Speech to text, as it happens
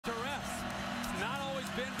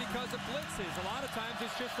because of blitzes. A lot of times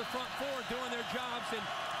it's just the front four doing their jobs and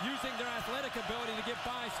using their athletic ability to get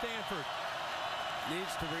by Stanford.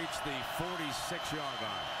 Needs to reach the 46-yard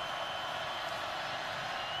line.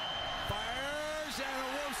 Fires, and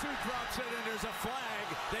Owusu drops it, and there's a flag.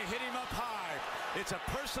 They hit him up high. It's a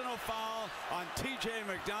personal foul on T.J.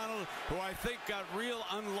 McDonald, who I think got real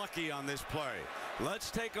unlucky on this play.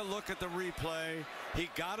 Let's take a look at the replay. He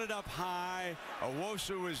got it up high.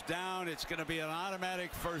 Owusu is down. It's going to be an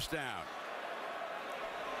automatic first down.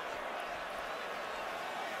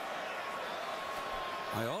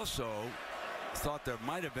 I also thought there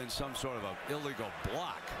might have been some sort of an illegal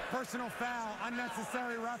block. Personal foul,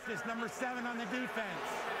 unnecessary roughness, number 7 on the defense.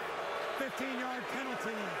 15-yard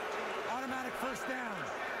penalty, automatic first down.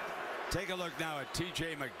 Take a look now at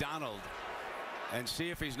T.J. McDonald and see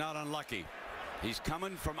if he's not unlucky. He's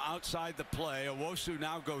coming from outside the play. Owusu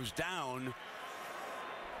now goes down.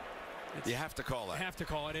 You have to call that. Have to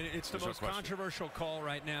call it. It's the most controversial call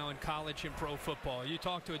right now in college and pro football. You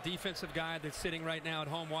talk to a defensive guy that's sitting right now at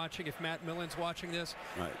home watching. If Matt Millen's watching this,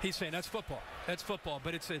 right, he's saying that's football. That's football.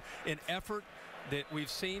 But it's an effort that we've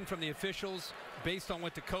seen from the officials based on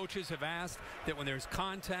what the coaches have asked, that when there's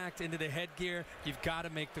contact into the headgear, you've got to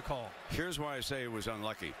make the call. Here's why I say it was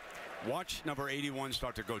unlucky. Watch number 81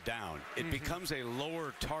 start to go down. It becomes a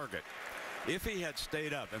lower target. If he had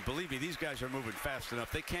stayed up, and believe me, these guys are moving fast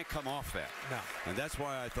enough, they can't come off that. No. And that's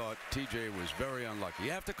why I thought TJ was very unlucky. You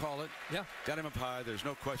have to call it. Yeah. Got him up high. There's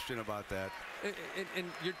no question about that. And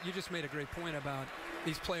you just made a great point about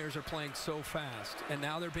these players are playing so fast, and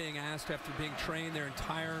now they're being asked after being trained their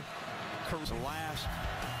entire career. The last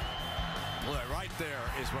play right there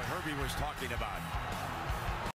is what Herbie was talking about.